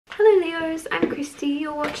Hello Leos, I'm Christy,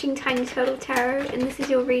 you're watching Tiny Turtle Tarot and this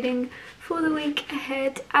is your reading for the week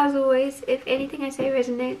ahead. As always, if anything I say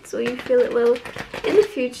resonates or you feel it will in the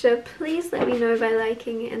future, please let me know by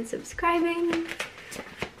liking and subscribing.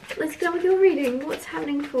 Let's get on with your reading. What's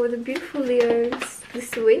happening for the beautiful Leos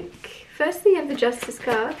this week? Firstly, you have the Justice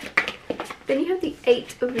card, then you have the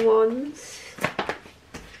Eight of Wands,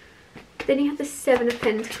 then you have the Seven of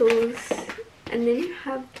Pentacles, and then you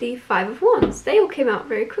have the Five of Wands. They all came out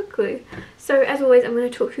very quickly. So as always, I'm going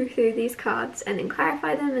to talk you through these cards and then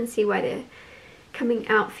clarify them and see why they're coming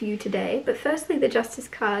out for you today. But firstly, the Justice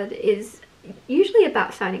card is usually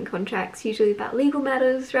about signing contracts, usually about legal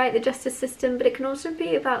matters, right? The justice system, but it can also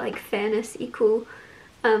be about like fairness, equal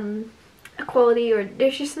equality, or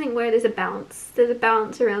there's just something where there's a balance. There's a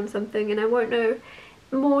balance around something, and I won't know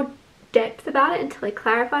more depth about it until I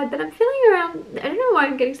clarify, but I'm feeling around, I don't know why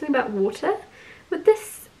I'm getting something about water with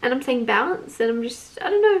this, and I'm saying balance, and I'm just, I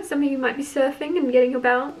don't know, some of you might be surfing and getting your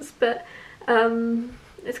balance, but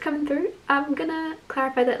it's coming through. I'm gonna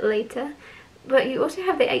clarify that later. But you also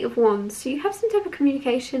have the Eight of Wands, so you have some type of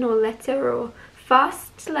communication or letter or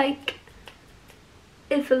fast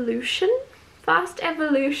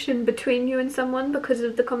evolution between you and someone because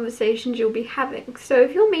of the conversations you'll be having. So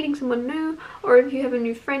if you're meeting someone new, or if you have a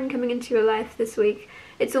new friend coming into your life this week,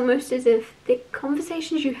 it's almost as if the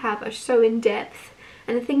conversations you have are so in depth,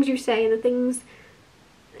 and the things you say and the things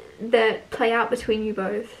that play out between you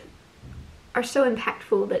both are so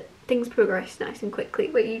impactful that things progress nice and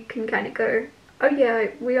quickly, where you can kind of go, oh yeah,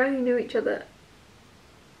 we've only known each other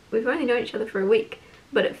for a week,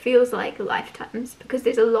 but it feels like lifetimes because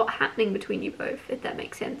there's a lot happening between you both, if that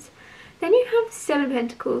makes sense. Then you have Seven of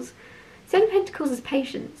Pentacles. Seven of Pentacles is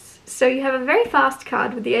patience. So you have a very fast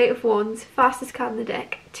card with the Eight of Wands, fastest card in the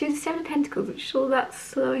deck, to the Seven of Pentacles, which is all about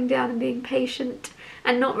slowing down and being patient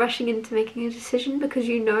and not rushing into making a decision, because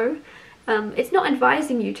you know, it's not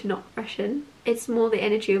advising you to not rush in, it's more the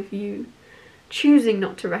energy of you choosing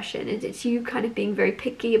not to rush in. It's you kind of being very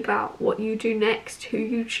picky about what you do next, who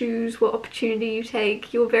you choose, what opportunity you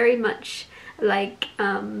take. You're very much like,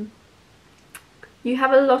 you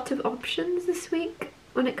have a lot of options this week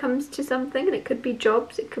when it comes to something, and it could be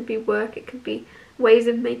jobs, it could be work, it could be ways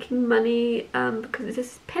of making money, because this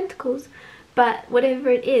is Pentacles, but whatever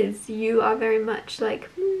it is, you are very much like,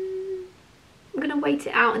 I'm gonna wait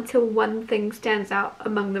it out until one thing stands out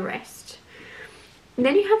among the rest. And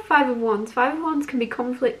then you have Five of Wands. Five of Wands can be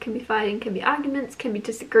conflict, can be fighting, can be arguments, can be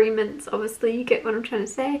disagreements. Obviously, you get what I'm trying to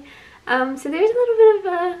say. So there's a little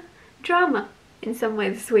bit of drama in some way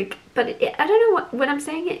this week. But I don't know, when I'm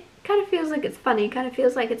saying it, kind of feels like it's funny, kind of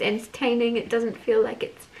feels like it's entertaining. It doesn't feel like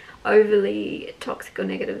it's overly toxic or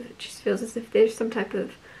negative. It just feels as if there's some type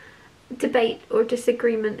of debate or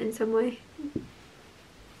disagreement in some way.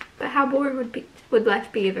 But how boring would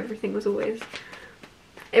life be if everything was always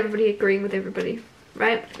everybody agreeing with everybody,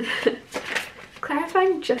 right?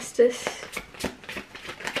 Clarifying Justice.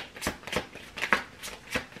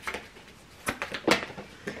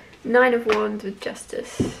 Nine of Wands with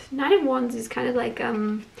Justice. Nine of Wands is kind of like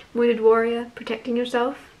wounded warrior, protecting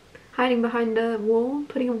yourself, hiding behind a wall,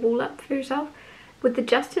 putting a wall up for yourself. With the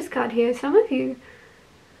Justice card here, some of you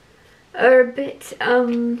are a bit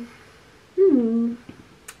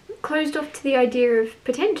closed off to the idea of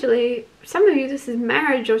potentially, some of you this is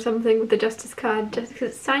marriage or something with the Justice card, just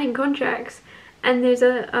because it's signing contracts, and there's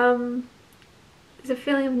a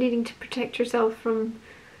feeling of needing to protect yourself from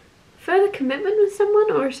further commitment with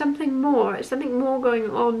someone, or something more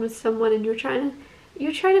going on with someone, and you're trying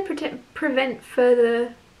to prevent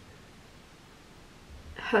further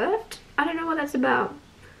hurt. I don't know what that's about,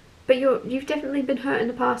 but you've definitely been hurt in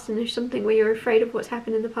the past, and there's something where you're afraid of what's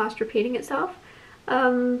happened in the past repeating itself,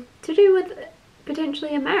 to do with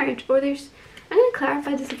potentially a marriage. Or I'm going to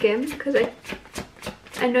clarify this again because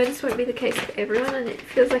I know this won't be the case for everyone, and it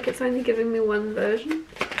feels like it's only giving me one version.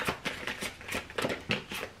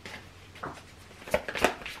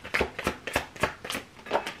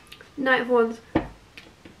 Knight of Wands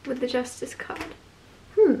with the Justice card.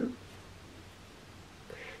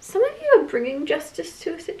 Some of you are bringing justice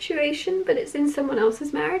to a situation, but it's in someone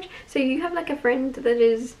else's marriage. So you have like a friend that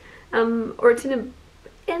is, or it's in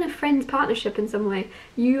a friend's partnership in some way.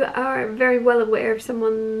 You are very well aware of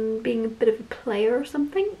someone being a bit of a player or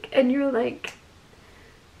something, and you're like,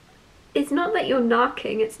 it's not that you're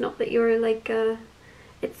knocking, it's not that you're like,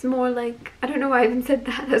 it's more like, I don't know why I even said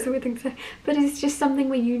that, that's a weird thing to say, but it's just something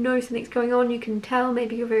where you know something's going on, you can tell,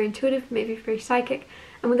 maybe you're very intuitive, maybe you're very psychic.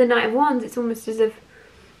 And with the Knight of Wands, it's almost as if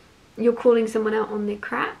you're calling someone out on their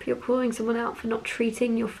crap, you're calling someone out for not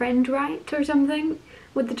treating your friend right or something.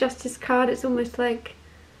 With the Justice card, it's almost like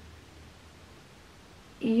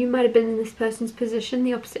you might have been in this person's position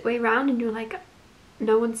the opposite way around, and you're like,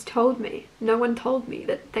 no one's told me. No one told me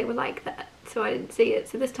that they were like that, so I didn't see it.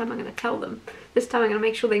 So this time I'm going to tell them. This time I'm going to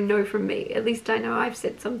make sure they know from me. At least I know I've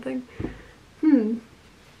said something.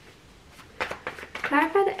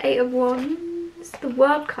 Clarify the Eight of Wands, the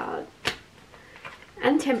World card,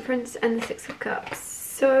 and Temperance, and the Six of Cups.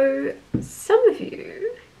 So some of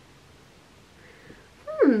you,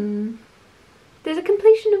 there's a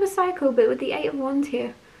completion of a cycle, but with the Eight of Wands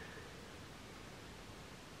here,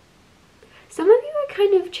 some of you are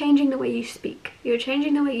kind of changing the way you speak. You're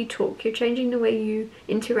changing the way you talk. You're changing the way you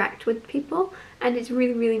interact with people, and it's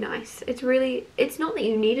really, really nice. It's not that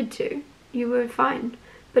you needed to. You were fine,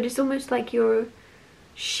 but it's almost like you're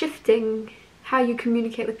shifting how you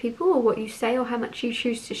communicate with people, or what you say, or how much you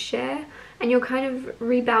choose to share, and you're kind of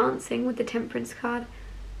rebalancing with the Temperance card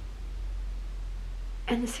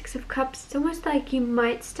and the Six of Cups. It's almost like you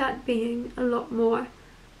might start being a lot more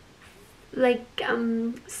like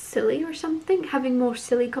silly or something, having more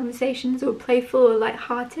silly conversations, or playful or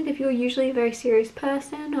light-hearted. If you're usually a very serious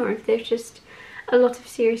person, or if there's just a lot of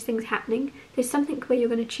serious things happening, there's something where you're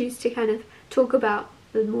going to choose to kind of talk about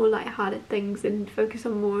the more light-hearted things and focus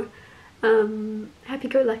on more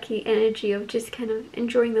happy-go-lucky energy of just kind of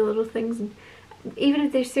enjoying the little things. And even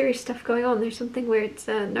if there's serious stuff going on, there's something where it's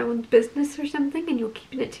no one's business or something, and you're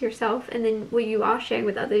keeping it to yourself, and then what you are sharing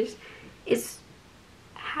with others is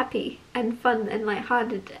happy and fun and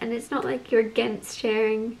lighthearted. And it's not like you're against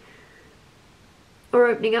sharing or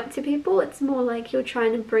opening up to people. It's more like you're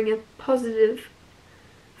trying to bring a positive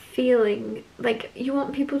feeling, like you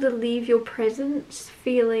want people to leave your presence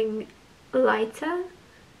feeling lighter.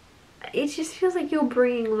 It just feels like you're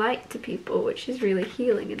bringing light to people, which is really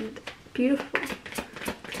healing and beautiful.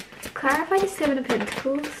 Clarify the Seven of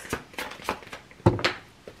Pentacles,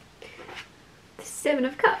 the Seven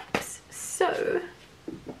of Cups. So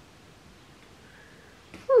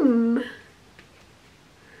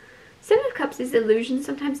Seven of Cups is illusion,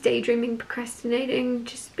 sometimes daydreaming, procrastinating,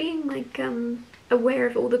 just being like aware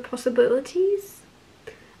of all the possibilities.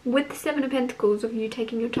 With the Seven of Pentacles, of you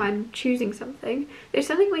taking your time choosing something, there's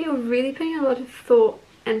something where you're really putting a lot of thought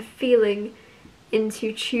and feeling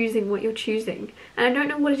into choosing what you're choosing. And I don't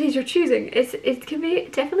know what it is you're choosing. It can be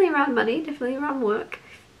definitely around money, definitely around work,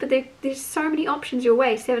 but there's so many options your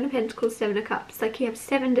way. Seven of Pentacles, Seven of Cups. Like you have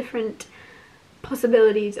 7 different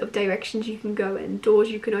possibilities of directions you can go in, doors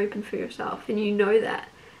you can open for yourself, and you know that.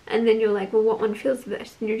 And then you're like, well, what one feels the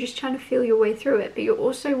best? And you're just trying to feel your way through it, but you're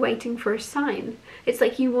also waiting for a sign. It's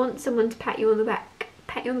like you want someone to pat you on the back,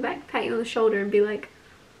 pat you on the back, pat you on the shoulder, and be like,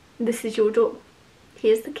 this is your door.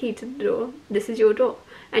 Here's the key to the door. This is your door.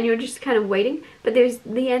 And you're just kind of waiting. But there's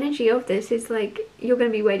the energy of this is like, you're going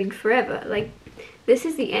to be waiting forever. Like, this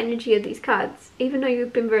is the energy of these cards. Even though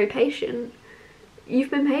you've been very patient, you've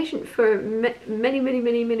been patient for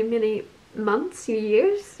many months,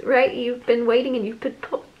 years, right? You've been waiting, and you've put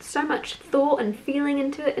so much thought and feeling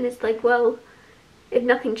into it, and it's like, well, if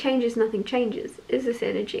nothing changes, nothing changes, is this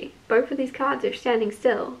energy. Both of these cards are standing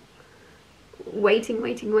still, waiting,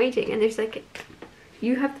 and there's like,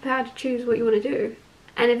 you have the power to choose what you want to do.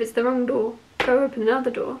 And if it's the wrong door, go open another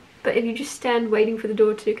door. But if you just stand waiting for the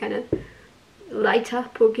door to kind of light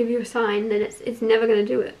up or give you a sign, then it's never going to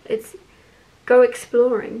do it. It's go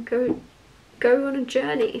exploring, go on a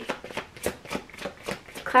journey.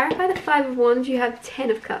 Clarify the Five of Wands. You have 10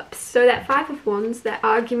 of Cups. So that Five of Wands, that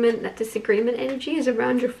argument, that disagreement energy is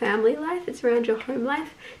around your family life. It's around your home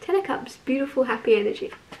life. 10 of Cups, beautiful, happy energy.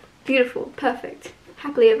 Beautiful, perfect,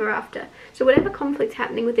 happily ever after. So whatever conflict's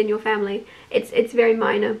happening within your family, it's very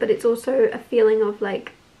minor, but it's also a feeling of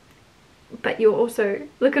like, but you're also,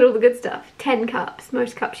 look at all the good stuff. 10 cups,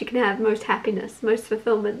 most cups you can have, most happiness, most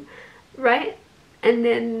fulfillment, right? And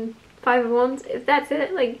then Five of Wands, if that's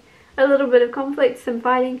it, like a little bit of conflict, some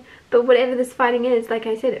fighting, but whatever this fighting is, like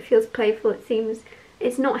I said, it feels playful. It seems,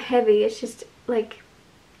 it's not heavy, it's just like,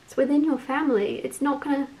 it's within your family. It's not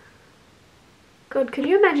gonna, God, could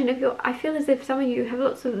you imagine if you're, I feel as if some of you have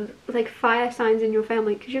lots of like fire signs in your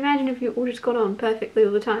family. Could you imagine if you all just got on perfectly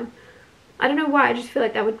all the time? I don't know why, I just feel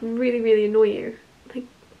like that would really annoy you. Like,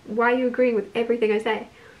 why are you agreeing with everything I say?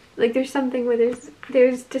 Like, there's something where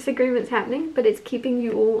there's disagreements happening, but it's keeping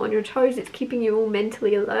you all on your toes. It's keeping you all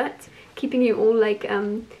mentally alert, keeping you all like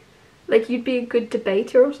you'd be a good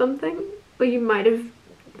debater or something, or you might have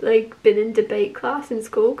like been in debate class in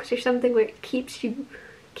school, because there's something where it keeps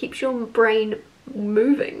your brain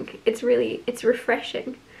moving. It's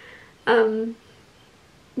refreshing.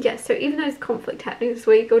 Yeah, so even though there's conflict happening this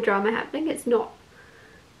week or drama happening, it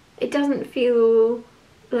doesn't feel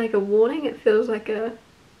like a warning. It feels like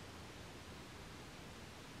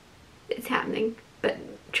it's happening, but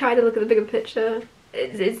try to look at the bigger picture.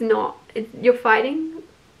 It's not, you're fighting,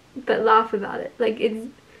 but laugh about it. Like, it's,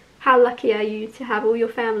 how lucky are you to have all your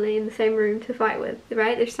family in the same room to fight with,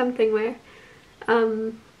 right? There's something where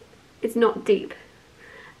it's not deep.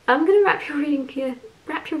 I'm gonna wrap up your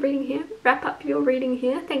reading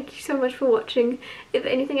here. Thank you so much for watching. If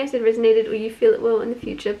anything I said resonated or you feel it will in the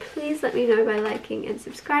future, please let me know by liking and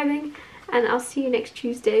subscribing, and I'll see you next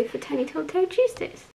Tuesday for Tiny Telltale Tuesdays.